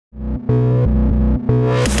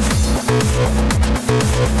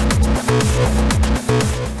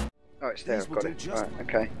it's there, I've got it. Right,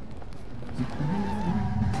 okay.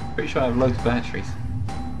 Pretty sure I have loads of batteries.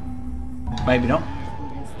 Maybe not.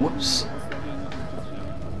 Whoops.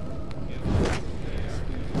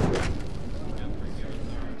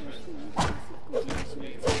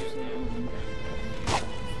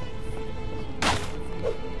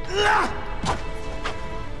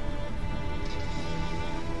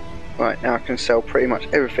 Right, now I can sell pretty much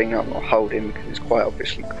everything I'm not holding because it's quite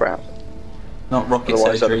obviously crap. Not rocket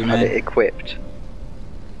Otherwise surgery, I'd man. have had it equipped.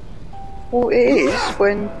 Well, it is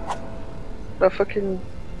when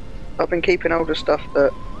I've been keeping hold of stuff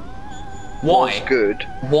that was good.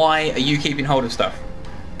 Why are you keeping hold of stuff?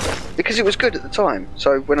 Because it was good at the time.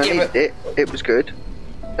 So when I needed it, it was good,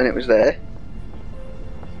 and it was there.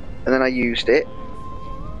 And then I used it,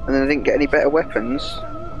 and then I didn't get any better weapons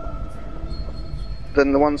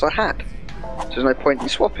than the ones I had. So there's no point in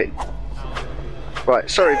swapping. Right,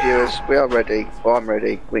 sorry viewers, we are ready. Well, I'm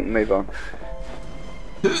ready. We can move on.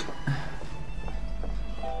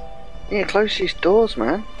 Yeah, close these doors,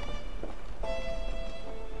 man.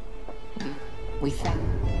 We found.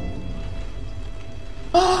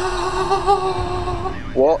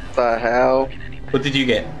 What the hell? What did you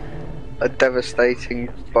get? A devastating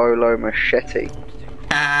bolo machete.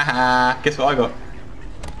 Haha, guess what I got?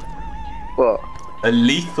 What? A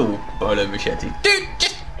lethal bolo machete. Dude,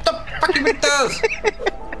 just stop fucking with those!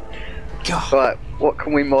 God. Right, what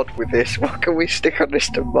can we mod with this? What can we stick on this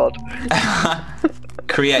to mod?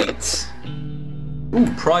 Create. Ooh,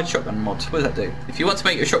 pride shotgun mods. What does that do? If you want to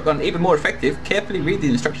make your shotgun even more effective, carefully read the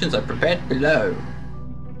instructions I prepared below.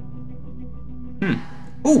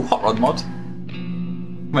 Ooh, hot rod mod.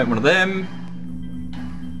 Make one of them.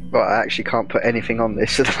 Right, I actually can't put anything on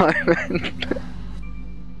this at the moment.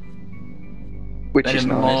 Which is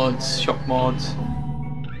nice. Mods, shock mods.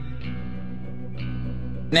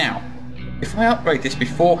 Now, if I upgrade this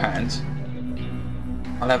beforehand,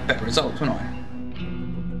 I'll have better results, won't I?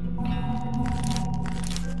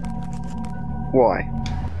 Why?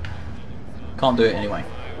 Can't do it anyway.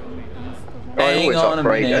 I always Hang on a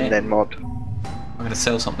upgrade minute. and then mod. I'm gonna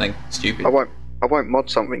sell something stupid. I won't mod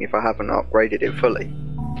something if I haven't upgraded it fully.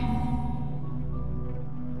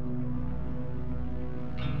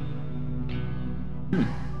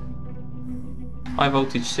 High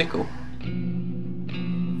voltage sickle.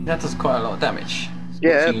 That does quite a lot of damage.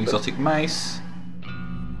 Yeah, Exotic mace.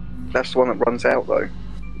 That's the one that runs out though.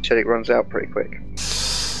 You said it runs out pretty quick.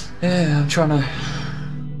 Yeah, I'm trying to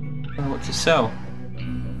know what to sell.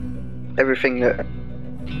 Everything that I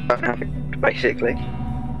don't have, basically.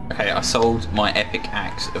 Okay, I sold my epic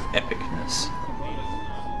axe of epicness.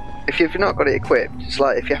 If you've not got it equipped, it's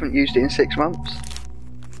like if you haven't used it in 6 months,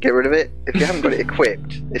 get rid of it. If you haven't got it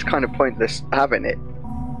equipped, it's kind of pointless having it.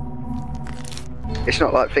 It's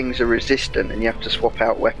not like things are resistant and you have to swap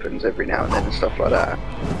out weapons every now and then and stuff like that.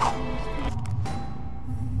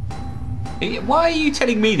 Why are you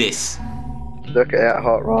telling me this? Look at that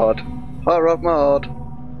hot rod. Hot rod mod.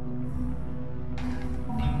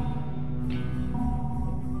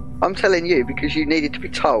 I'm telling you because you needed to be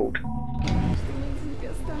told.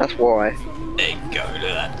 That's why. There you go,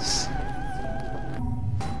 lads.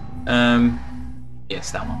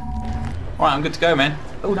 Yes, that one. Alright, I'm good to go, man.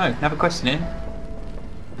 Oh no, another quest in here.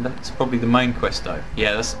 That's probably the main quest though.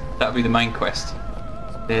 Yeah, that'll be the main quest.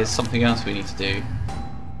 There's something else we need to do.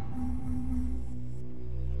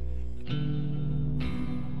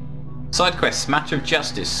 Side quest, matter of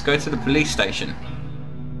justice. Go to the police station.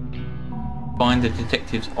 Find the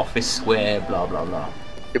detective's office square, blah blah blah.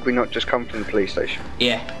 Did we not just come from the police station?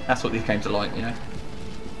 Yeah, that's what these games are like, you know.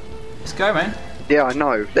 Let's go, man. Yeah, I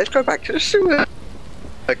know. Let's go back to the sewer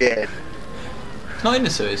again. It's not in the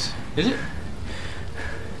sewers, is it?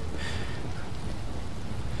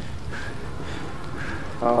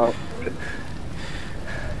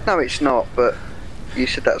 No, it's not, but you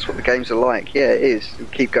said that's what the games are like. Yeah, it is. We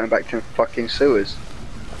keep going back to the fucking sewers.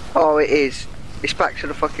 Oh, it is. It's back to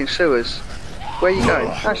the fucking sewers. Where are you going?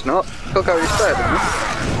 No, it's not. Gotta go this way, haven't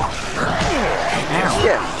you?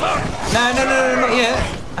 Yeah. No, not yet.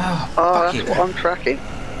 Oh, that's what I'm tracking.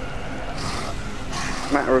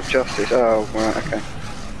 Matter of justice. Oh, right, okay.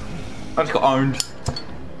 I just got owned.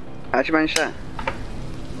 How'd you manage that?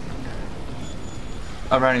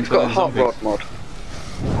 I ran into It's got a hot zombies. rod mod.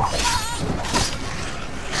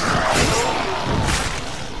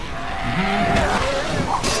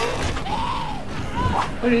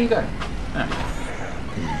 Where did he go? Oh.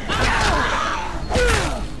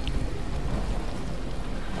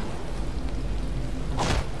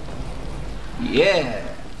 Yeah.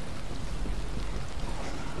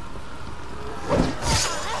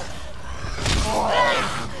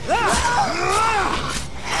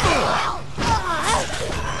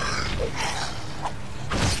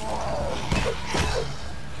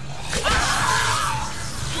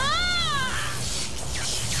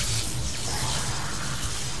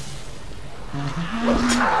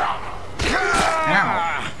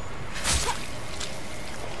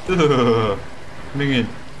 Ugh. Bring in.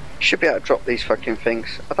 Should be able to drop these fucking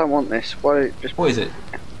things. I don't want this. Why don't you just... What is it?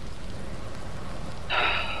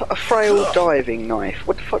 A frail diving knife.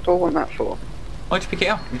 What the fuck do I want that for? Why'd you pick it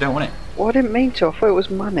up? You don't want it. Well, I didn't mean to. I thought it was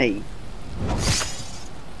money. It's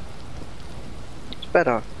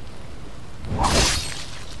better.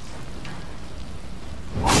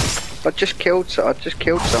 I just killed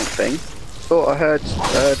something. Thought I heard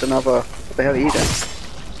another. What the hell are you doing?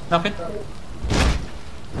 Nothing.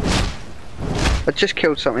 I just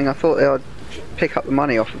killed something. I thought I'd pick up the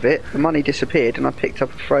money off of it. The money disappeared, and I picked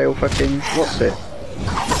up a frail fucking. What's it?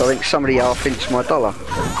 So I think somebody half-inched my dollar.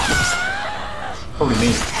 Probably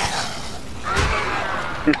me.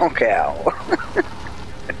 Knockout.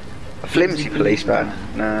 A flimsy policeman.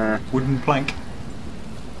 Nah, Wooden plank.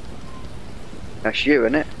 that's you,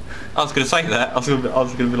 isn't it? I was gonna say that. I was gonna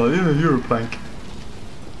be like, yeah, you're a plank.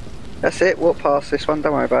 That's it. Walk past this one.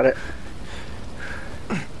 Don't worry about it.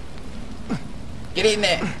 Get in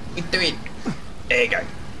there. You do it. There you go.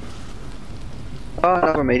 Oh,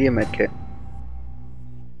 another medium medkit.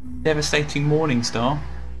 Devastating morning star.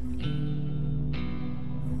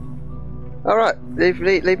 All right, leave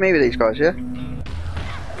me with these guys, yeah.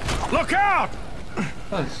 Look out!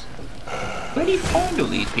 Close. Where do you find all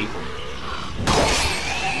these people?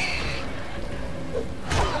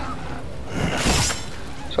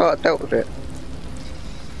 So I dealt with it.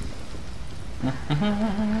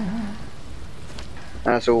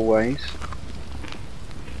 As always.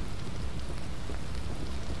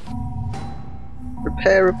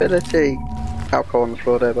 Repairability. Alcohol on the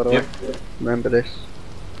floor there, by the way. Remember this.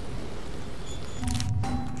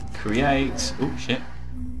 Create. Oh shit.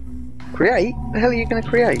 Create? The hell are you going to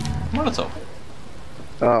create? Molotov.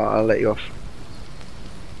 Oh, I'll let you off.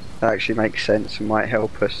 That actually makes sense and might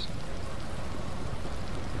help us.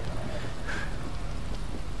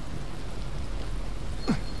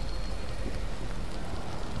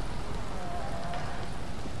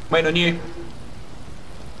 Waiting on you.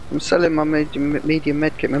 I'm selling my medium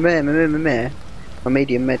medkit. My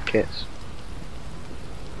medium medkits.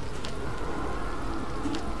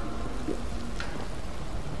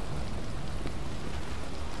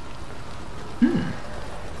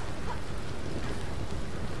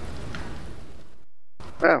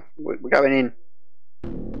 Well, we're going in.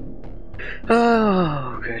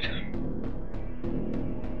 Oh, good.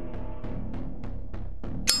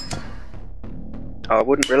 Oh, I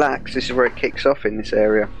wouldn't relax. This is where it kicks off in this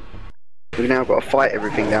area. We've now got to fight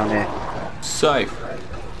everything down here. So.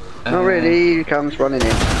 Not really. He comes running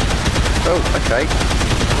in. Oh, okay.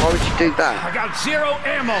 Why would you do that? I got 0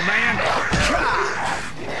 ammo, man.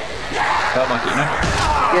 Felt like it, you know?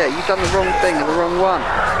 Yeah, you've done the wrong thing and the wrong one.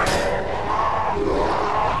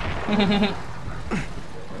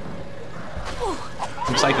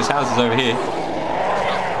 Some safest houses over here.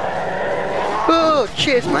 Oh,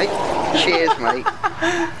 cheers, mate. Cheers, mate.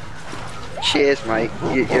 Cheers, mate.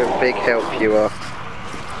 You're a big help, you are.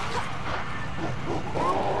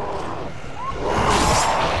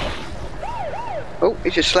 Oh, he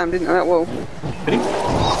just slammed into that wall. Did he?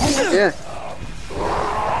 Yeah.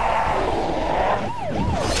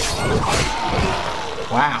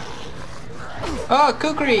 Wow. Oh,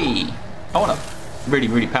 cookery! I want a really,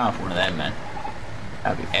 really powerful one of them, man.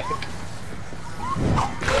 That'd be epic.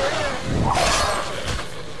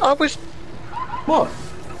 I was... What?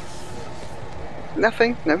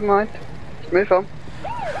 Nothing, never mind. Let's move on.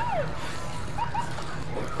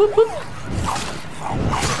 Whoop, whoop.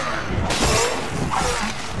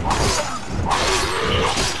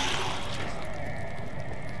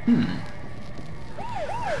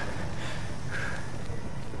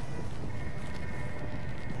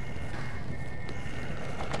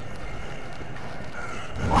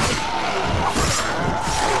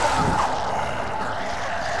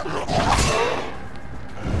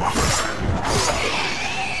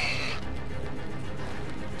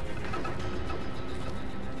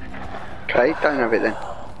 Okay, don't have it then. I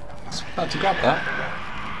was about to grab that.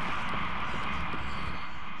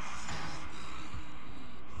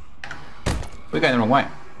 We're going the wrong way.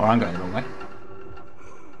 Or I'm going the wrong way.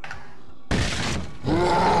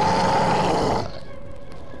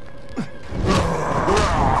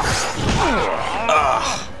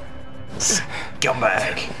 Ugh.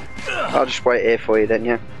 Scumbag. I'll just wait here for you then,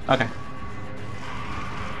 yeah. Okay.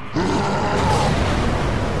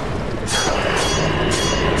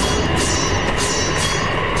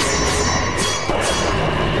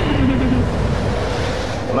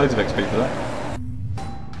 Loads of XP for that.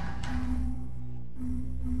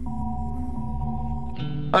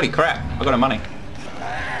 Holy crap, I got a money.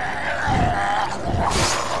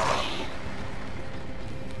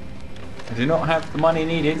 do not have the money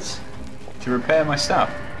needed to repair my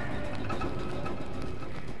stuff.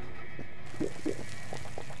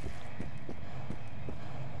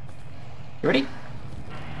 You ready?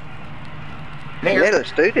 Yeah,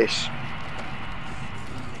 let's do this.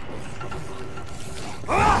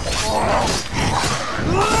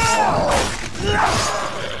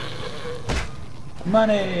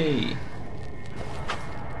 Money!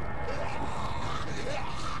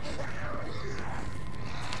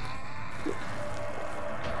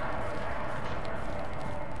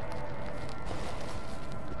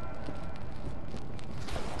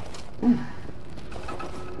 Ooh.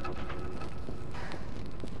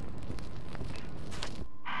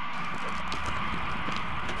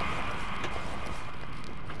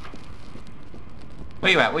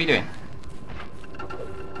 Where you at? What are you doing?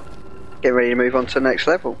 Get ready to move on to the next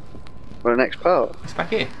level. Or the next part. It's back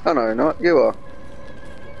here. Oh no, not you are.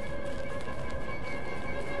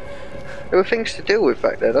 There were things to deal with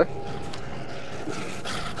back there though.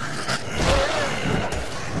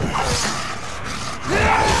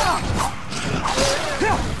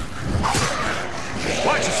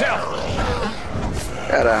 Watch yourself.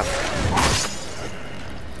 Get out.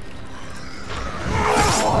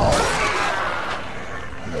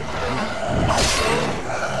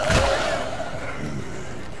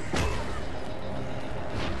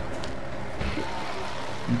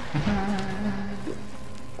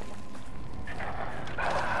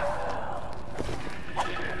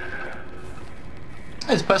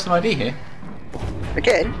 There's a personal ID here.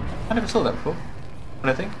 Again? I never saw that before. I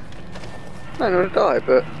don't think. No, not to die,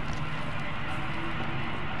 but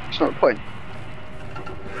it's not the point.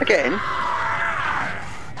 Again?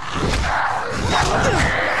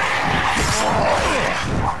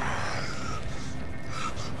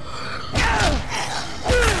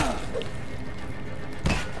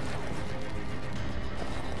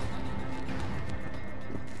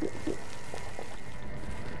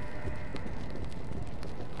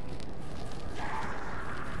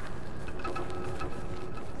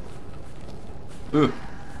 Ooh,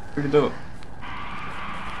 through the door.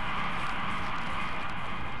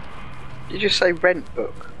 Did you just say rent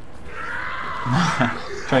book?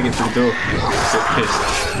 Trying to get through the door. Get pissed.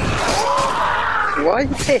 Why are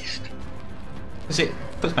you pissed? That's it.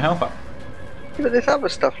 Puts my health up. Yeah, but there's other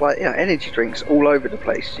stuff like, you know, energy drinks all over the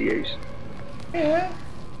place to use. Yeah.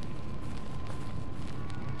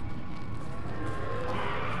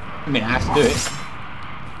 I mean, I have to do it.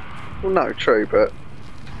 Well, no, true, but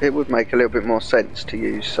it would make a little bit more sense to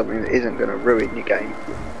use something that isn't going to ruin your game.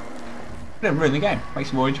 It doesn't ruin the game. Makes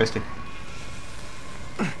it more interesting.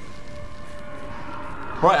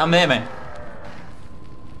 Right, I'm there, man.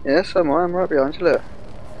 Yeah, so am I. I'm right behind you, look.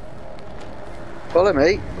 Follow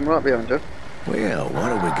me. I'm right behind you. Well, what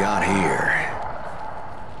do we got here?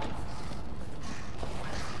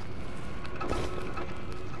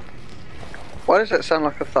 Why does that sound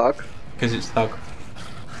like a thug? Because it's thug.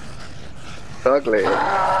 Thug leader.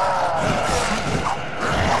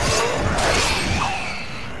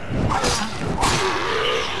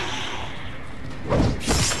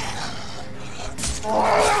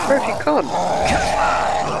 Where have you gone?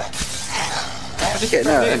 I'm just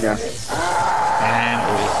getting out, aren't you? And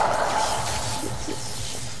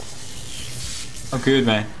oh, good,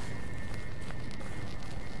 man.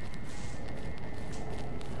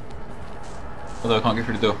 Although I can't get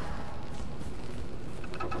through the door.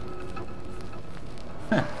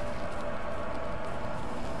 Huh.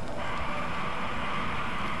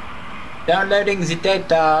 Downloading the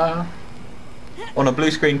data on a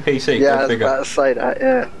blue screen PC. Yeah, go I was figure. about to say that,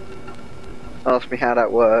 yeah. Ask me how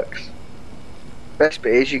that works. Best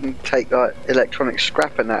bit is you can take like electronic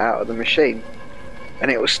scrap and that out of the machine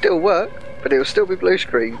and it will still work, but it will still be blue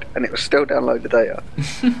screened and it will still download the data.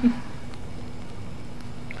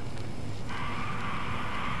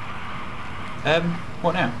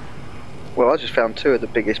 What now? Well, I just found 2 of the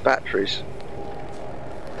biggest batteries.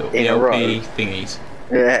 The In a row. LP thingies.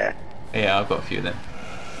 Yeah. Yeah, I've got a few of them.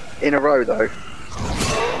 In a row though. Yeah,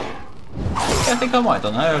 I think I might have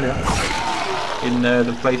done that earlier. In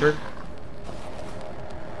the playthrough.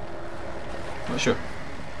 Not sure.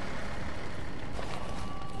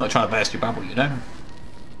 Not trying to burst your bubble, you know.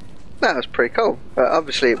 That was pretty cool.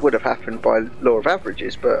 Obviously it would have happened by law of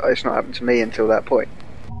averages, but it's not happened to me until that point.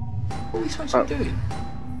 What are we supposed to be doing?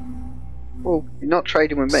 Well, you're not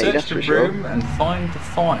trading with me, Search that's the for sure. room and find the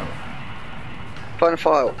file. Find a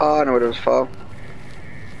file. Oh, I know where there was a file.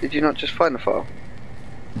 Did you not just find the file?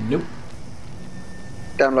 Nope.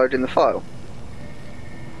 Downloading the file?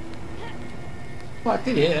 Well, I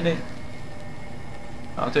did it and it...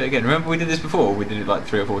 I'll do it again. Remember we did this before? We did it like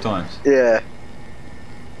 3 or 4 times. Yeah.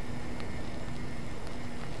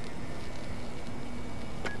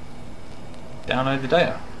 Download the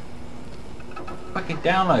data. Fucking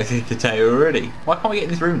downloaded the data already. Why can't we get in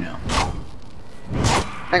this room now?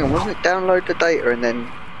 Hang on, wasn't it download the data and then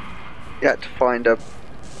you had to find a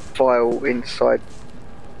file inside?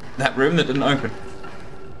 That room that didn't open.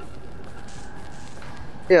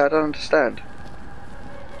 Yeah, I don't understand.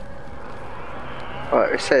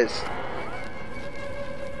 Right, it says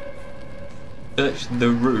Search the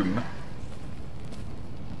room.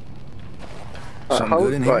 right,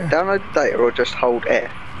 hold, right, download the data or just hold F.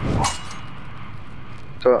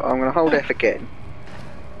 So I'm going to hold F again.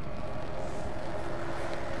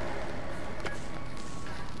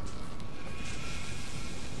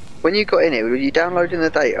 When you got in it, were you downloading the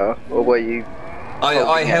data or were you?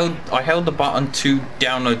 I held the button to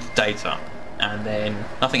download the data, and then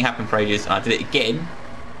nothing happened for ages, and I did it again,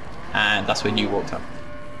 and that's when you walked up.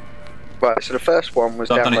 Right, so the first one was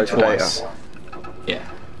So I've done download it the twice. data. Yeah.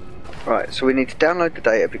 Right, so we need to download the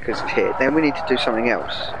data because it's here. Then we need to do something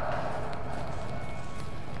else.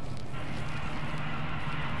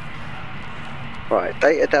 Right,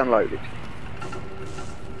 data downloaded.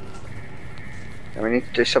 And we need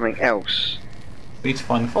to do something else. We need to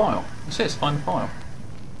find the file. It says find the file.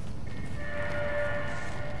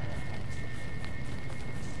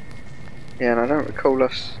 Yeah, and I don't recall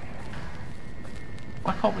us.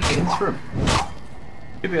 Why can't we get in this room?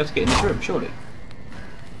 Should be able to get in this room, surely.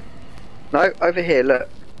 No, over here, look.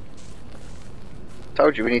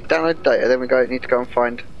 Told you, we need to download data, then we need to go and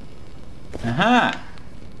find. Aha!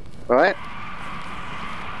 Right?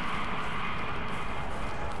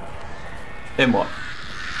 Then what?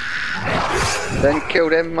 Then kill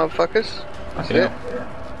them motherfuckers. That's Okay. it.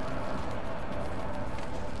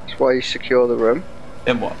 That's why you secure the room.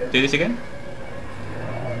 Then what? Do this again?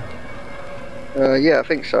 Yeah, I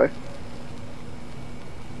think so.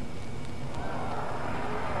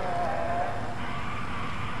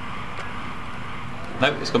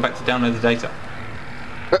 Nope, let's go back to download the data.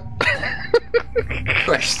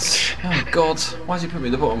 Quests. Oh god, why did you put me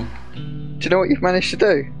at the bottom? Do you know what you've managed to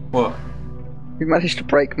do? What? You've managed to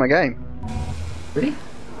break my game. Really?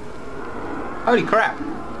 Holy crap!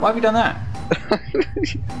 Why have you done that?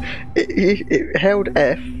 it held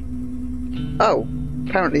F. Oh,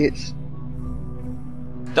 apparently it's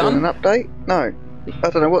Done? doing an update? No. I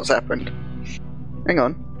don't know what's happened. Hang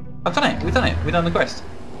on. I've done it, we've done it, we've done the quest.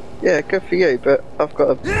 Yeah, good for you, but I've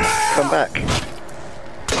got to come back.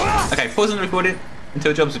 Okay, pausing the recording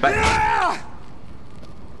until Jobs is back.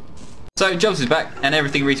 So Jobs is back and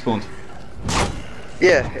everything respawned.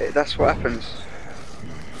 Yeah, that's what happens.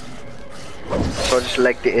 So I just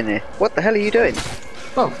legged it in here. What the hell are you doing?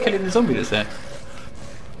 Well, killing the zombie that's there.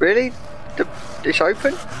 Really? It's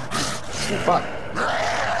open? Oh, fuck.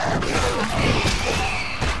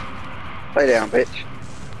 Lay down, bitch.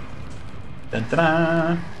 Dun, dun,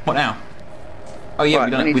 dun. What now? Oh yeah,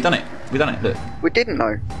 Right, we've done it. We've done it, look. We didn't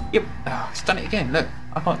know. Yep, oh, it's done it again, look.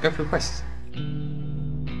 I can't go through quests.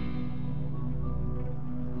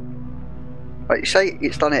 Right, you say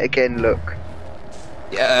it's done it again, look.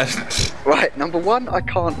 Yeah. Right, number one, I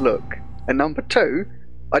can't look. And number two,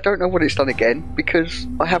 I don't know what it's done again because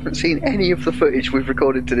I haven't seen any of the footage we've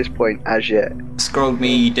recorded to this point as yet. Scrolled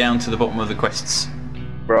me down to the bottom of the quests.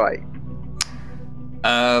 Right.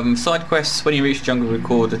 Side quests, when you reach the jungle,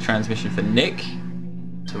 record the transmission for Nick.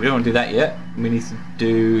 So we don't want to do that yet. We need to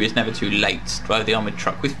do It's Never Too Late. Drive the armoured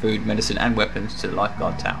truck with food, medicine and weapons to the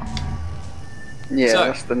lifeguard tower. Yeah, So-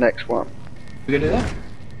 that's the next one. We gonna do that?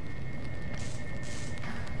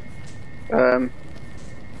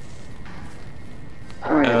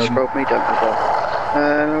 Oh, yeah, scrolled me down as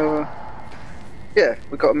well. Yeah,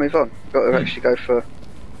 we've got to move on. We've got to actually go for...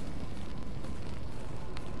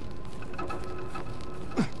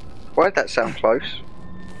 Why did that sound close?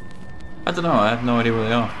 I don't know, I have no idea where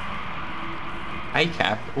they are.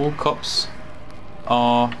 ACAB, all cops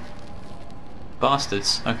are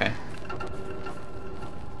bastards. Okay.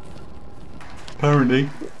 Apparently.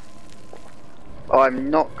 I'm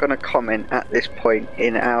not going to comment at this point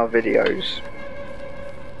in our videos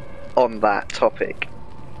on that topic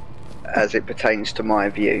as it pertains to my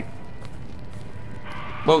view.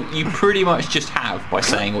 Well, you pretty much just have by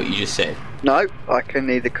saying what you just said. No, I can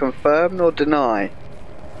neither confirm nor deny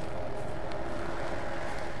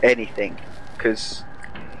anything because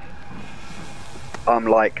I'm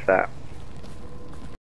like that.